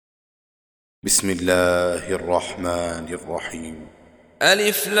بسم الله الرحمن الرحيم.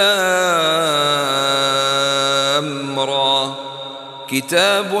 ألف لام را.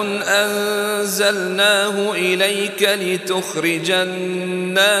 كتاب أنزلناه إليك لتخرج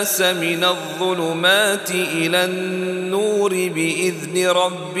الناس من الظلمات إلى النور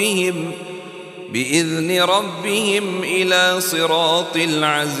بإذن ربهم إلى صراط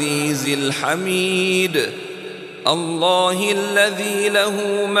العزيز الحميد. الله الذي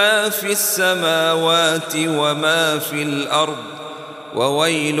له ما في السماوات وما في الأرض،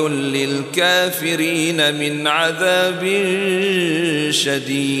 وويل للكافرين من عذاب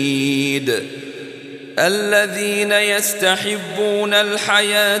شديد. الذين يستحبون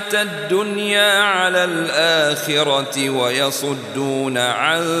الحياة الدنيا على الآخرة ويصدون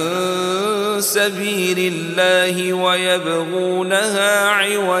عن سبيل الله ويبغونها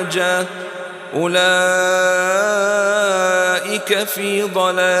عوجا، أولئك في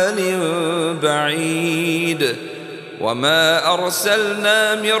ضلال بعيد. وما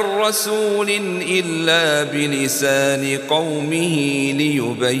أرسلنا من رسول إلا بلسان قومه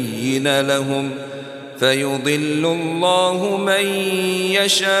ليبين لهم، فيضل الله من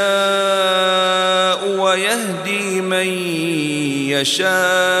يشاء ويهدي من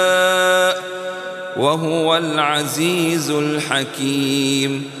يشاء، وهو العزيز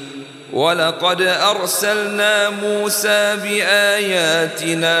الحكيم. ولقد أرسلنا موسى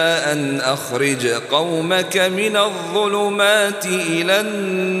بآياتنا أن أخرج قومك من الظلمات إلى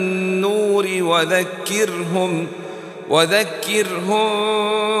النور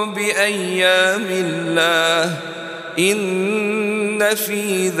وذكرهم بأيام الله، إن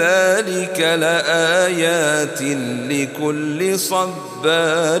في ذلك لآيات لكل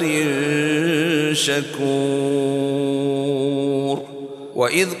صبار شكور.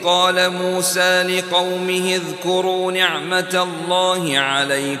 وإذ قال موسى لقومه اذكروا نعمة الله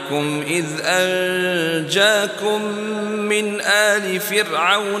عليكم إذ أنجاكم من آل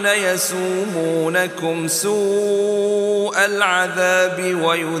فرعون يسومونكم سوء العذاب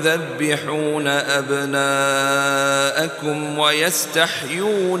ويذبحون أبناءكم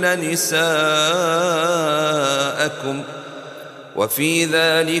ويستحيون نساءكم، وفي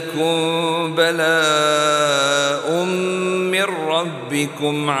ذلكم بلاء من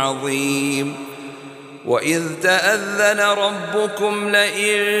ربكم عظيم. وإذ تأذن ربكم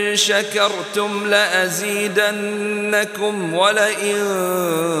لئن شكرتم لأزيدنكم ولئن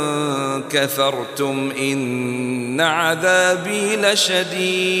كفرتم إن عذابي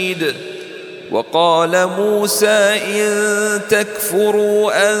لشديد. وقال موسى إن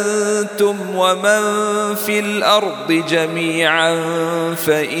تكفروا أنتم ومن في الأرض جميعا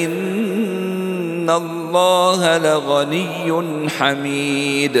فإن الله لغني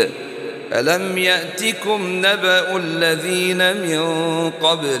حميد. ألم يأتكم نبأ الذين من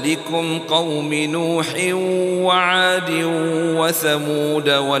قبلكم قوم نوح وعاد وثمود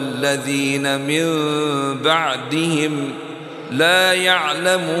والذين من بعدهم لا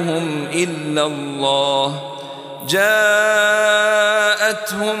يعلمهم إلا الله، جاءتهم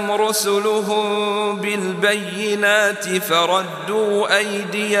رسلهم بالبينات فردوا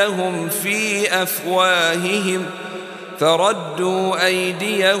أيديهم في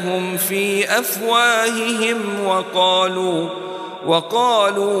أفواههم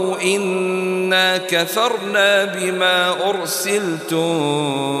وقالوا إنا كفرنا بما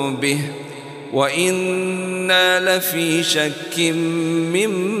أرسلتم به وإنا لفي شك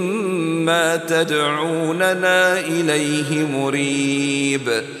مما تدعوننا إليه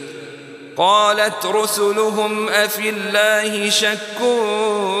مريب. قالت رسلهم أفي الله شك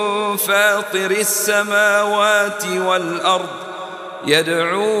فاطر السماوات والأرض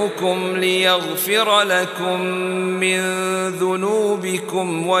يدعوكم ليغفر لكم من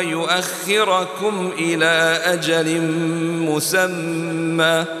ذنوبكم ويؤخركم إلى أجل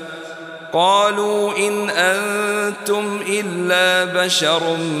مسمى، قالوا إن أنتم إلا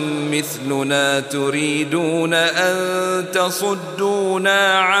بشر مثلنا تريدون أن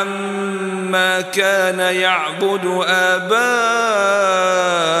تصدونا عما كان يعبد آباؤنا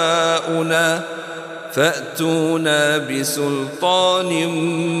فأتونا بسلطان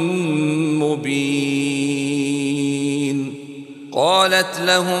مبين. قالت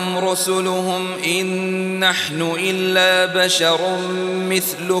لهم رسلهم إن نحن إلا بشر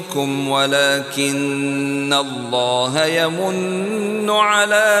مثلكم ولكن الله يمن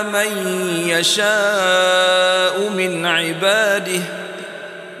على من يشاء من عباده،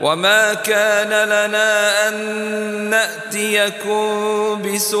 وما كان لنا أن نأتيكم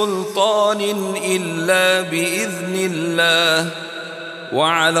بسلطان إلا بإذن الله،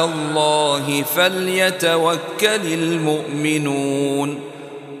 وعلى الله فليتوكل المؤمنون.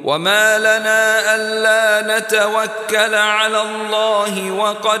 وما لنا ألا نتوكل على الله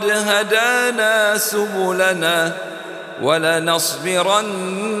وقد هدانا سبلنا ولنصبرن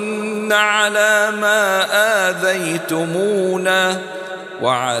على ما آذيتمونا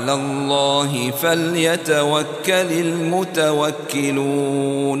وعلى الله فليتوكل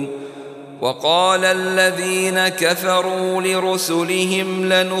المتوكلون. وقال الذين كفروا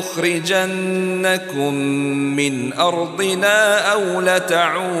لرسلهم لنخرجنكم من أرضنا أو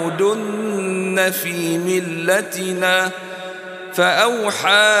لتعودن في ملتنا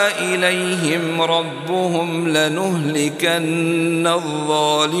فأوحى إليهم ربهم لنهلكن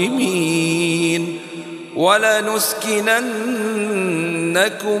الظالمين ولنسكننكم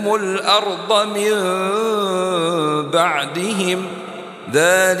الأرض من بعدهم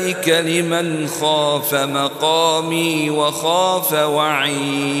ذلك لمن خاف مقامي وخاف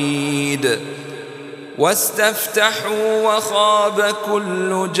وعيد. واستفتحوا وخاب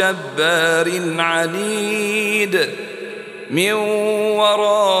كل جبار عنيد من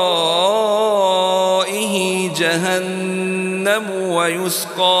ورائه جهنم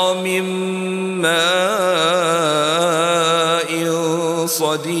ويسقى من ماء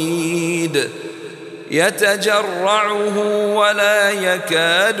صديد يتجرعه ولا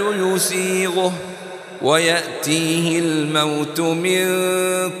يكاد يسيغه ويأتيه الموت من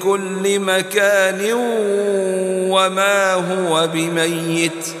كل مكان وما هو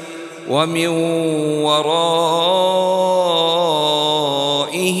بميت ومن ورائه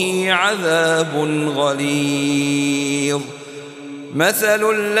عذاب غليظ.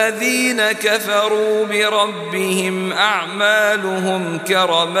 مثل الذين كفروا بربهم أعمالهم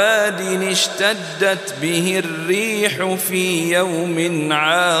كرماد اشتدت به الريح في يوم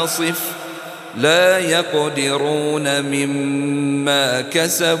عاصف لا يقدرون مما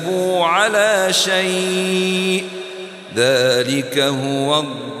كسبوا على شيء ذلك هو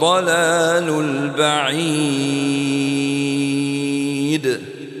الضلال البعيد.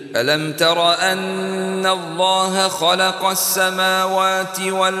 ألم تر أن الله خلق السماوات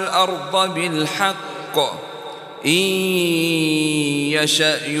والأرض بالحق إن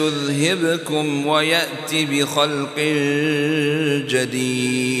يشأ يذهبكم ويأت بخلق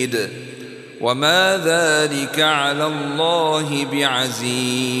جديد وما ذلك على الله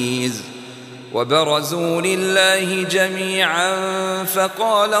بعزيز. وبرزوا لله جميعا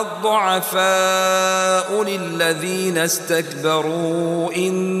فقال الضعفاء للذين استكبروا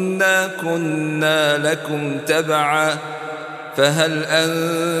إنا كنا لكم تبعا فهل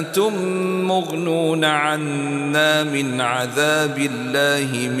أنتم مغنون عنا من عذاب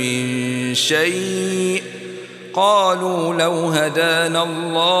الله من شيء قالوا لو هدانا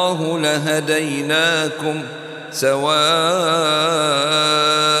الله لهديناكم سواء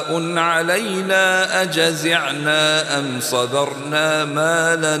علينا أجزعنا أم صبرنا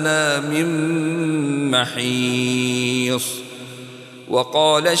ما لنا من محيص.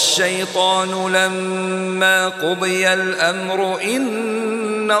 وقال الشيطان لما قضي الأمر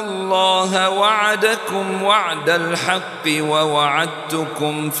إن الله وعدكم وعد الحق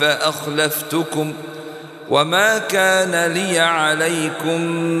ووعدتكم فأخلفتكم وما كان لي عليكم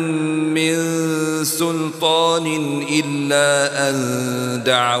من سلطان إلا أن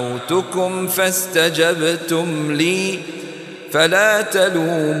دعوتكم فاستجبتم لي فلا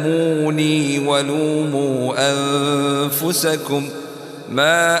تلوموني ولوموا أنفسكم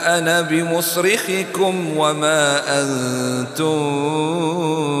ما أنا بمصرخكم وما أنتم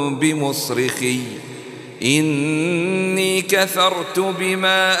بمصرخي إني كفرت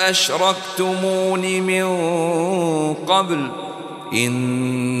بما أشركتمون من قبل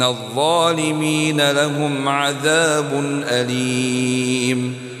إن الظالمين لهم عذاب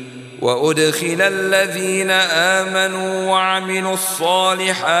أليم. وأدخل الذين آمنوا وعملوا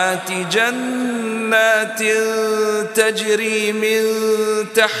الصالحات جنات تجري من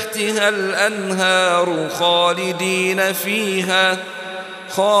تحتها الأنهار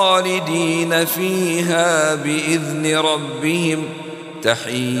خالدين فيها بإذن ربهم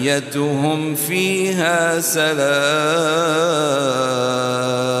تحيتهم فيها سلام.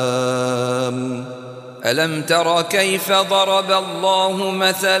 ألم تر كيف ضرب الله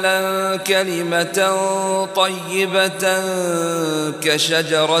مثلا كلمة طيبة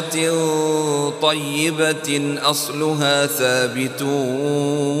كشجرة طيبة أصلها ثابت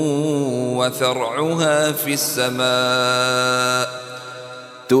وفرعها في السماء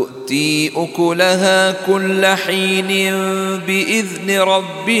تؤتي أكلها كل حين بإذن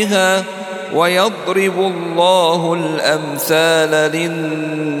ربها ويضرب الله الأمثال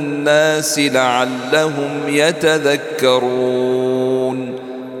للناس لعلهم يتذكرون.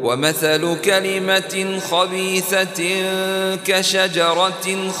 ومثل كلمة خبيثة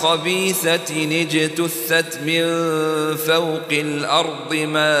كشجرة خبيثة اجتثت من فوق الأرض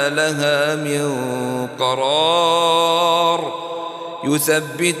ما لها من قرار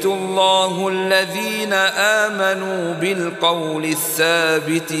يثبت الله الذين آمنوا بالقول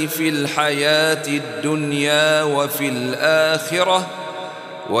الثابت في الحياة الدنيا وفي الآخرة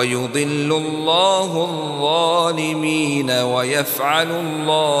ويضل الله الظالمين ويفعل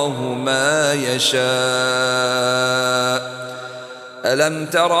الله ما يشاء. ألم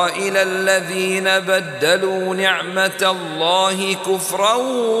تر إلى الذين بدلوا نعمة الله كفرا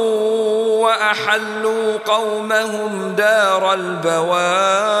وأحلوا قومهم دار البوار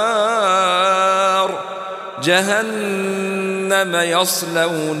جهنم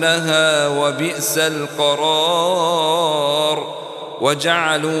يصلونها وبئس القرار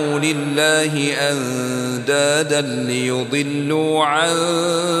وجعلوا لله أندادا ليضلوا عن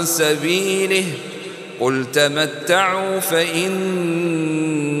سبيله قل تمتعوا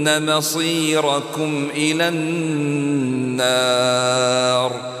فإن مصيركم إلى النار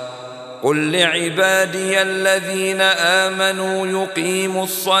قل لعبادي الذين آمنوا يقيموا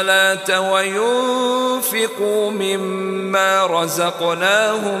الصلاة وينفقوا مما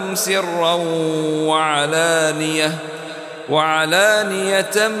رزقناهم سرا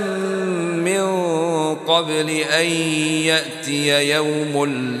وعلانية من قبل أن يأتي يوم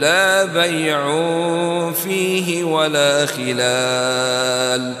لا بيع فيه ولا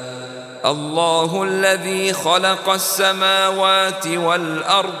خلال الله الذي خلق السماوات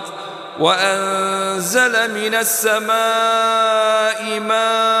والأرض وأنزل من السماء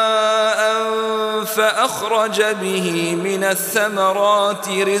ماء فأخرج به من الثمرات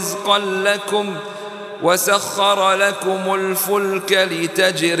رزقا لكم وسخر لكم الفلك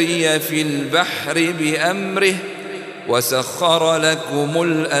لتجري في البحر بأمره وسخر لكم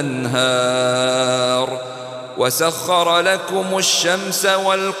الأنهار وسخر لكم الشمس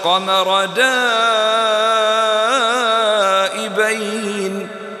والقمر دائبين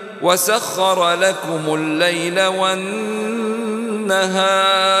وسخر لكم الليل والنهار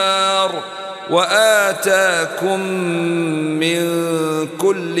وآتاكم من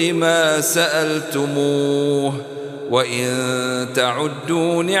كل ما سألتموه وإن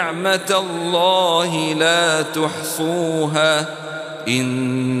تعدوا نعمة الله لا تحصوها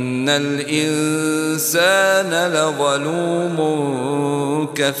إن الإنسان لظلوم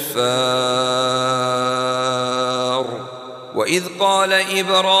كفار وإذ قال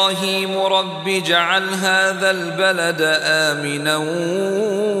إبراهيم رب اجعل هذا البلد آمنا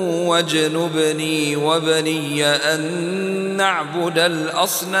واجنبني وبني أن نعبد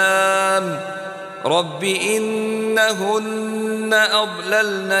الأصنام رب إنهن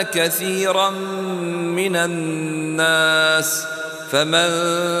أضللن كثيرا من الناس فمن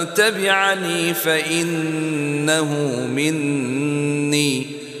تبعني فإنه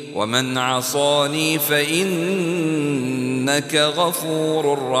مني ومن عصاني فإنك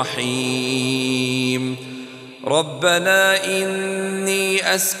غفور رحيم ربنا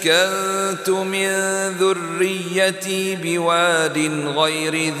إني أسكنت من ذريتي بواد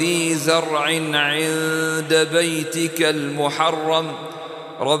غير ذي زرع عند بيتك المحرم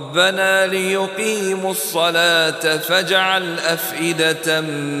ربنا ليقيموا الصلاة فاجعل أفئدة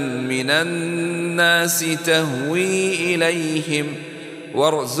من الناس تهوي إليهم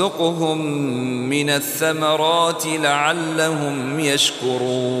وارزقهم من الثمرات لعلهم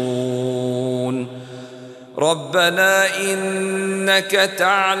يشكرون ربنا إنك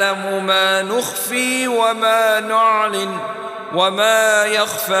تعلم ما نخفي وما نعلن وما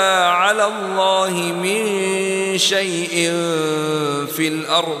يخفى على الله من شيء في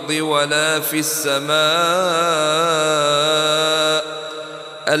الأرض ولا في السماء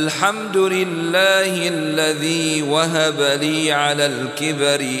الحمد لله الذي وهب لي على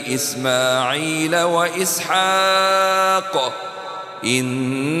الكبر إسماعيل وإسحاق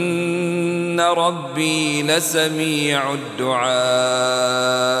إن ربي لسميع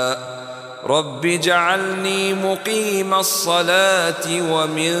الدعاء رب اجعلني مقيم الصلاة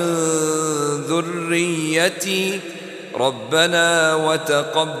ومن ذريتي ربنا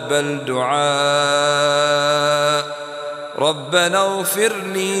وتقبل دعاء ربنا اغفر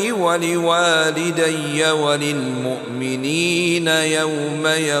لي ولوالدي وللمؤمنين يوم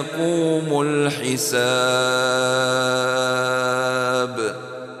يقوم الحساب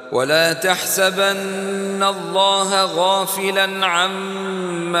ولا تحسبن الله غافلا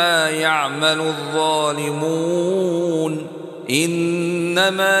عما يعمل الظالمون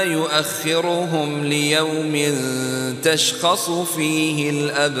إنما يؤخرهم ليوم تشخص فيه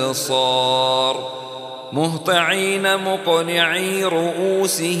الأبصار مهطعين مقنعي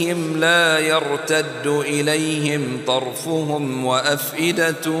رؤوسهم لا يرتد إليهم طرفهم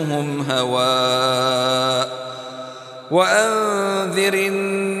وأفئدتهم هواء وأنذر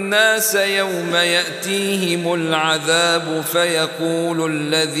الناس يوم يأتيهم العذاب فيقول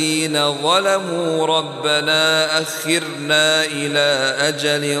الذين ظلموا ربنا أخرنا إلى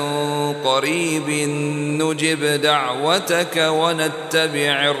أجل قريب نجب دعوتك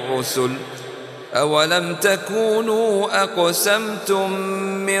ونتبع الرسل أولم تكونوا أقسمتم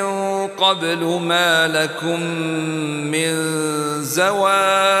من قبل ما لكم من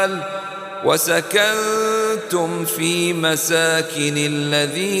زوال وسكنتم في مساكن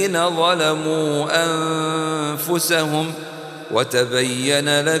الذين ظلموا أنفسهم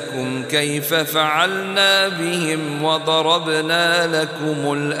وتبين لكم كيف فعلنا بهم وضربنا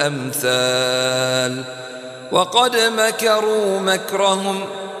لكم الأمثال وقد مكروا مكرهم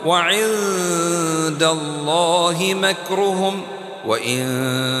وعند الله مكرهم وإن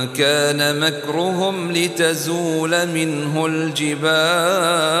كان مكرهم لتزول منه الجبال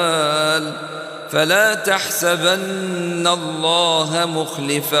فلا تحسبن الله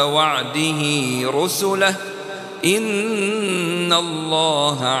مخلف وعده رسله إن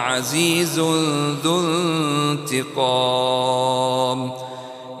الله عزيز ذو انتقام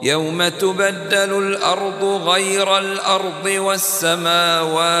يوم تبدل الأرض غير الأرض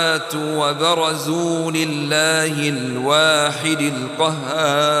والسماوات وبرزوا لله الواحد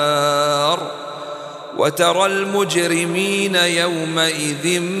القهار وترى المجرمين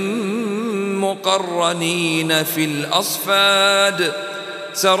يومئذ مقرنين في الأصفاد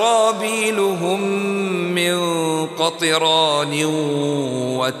سرابيلهم من قطران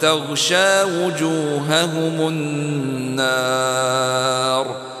وتغشى وجوههم النار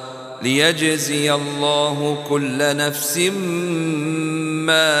ليجزي الله كل نفس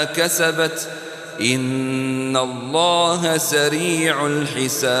ما كسبت إن الله سريع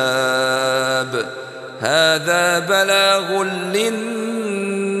الحساب هذا بلاغ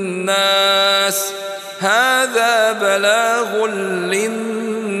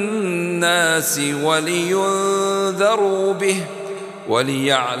للناس ولينذروا به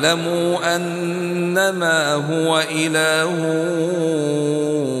وليعلموا أنما هو إله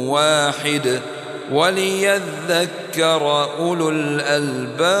واحد وليذكر أولو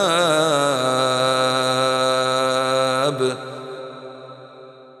الألباب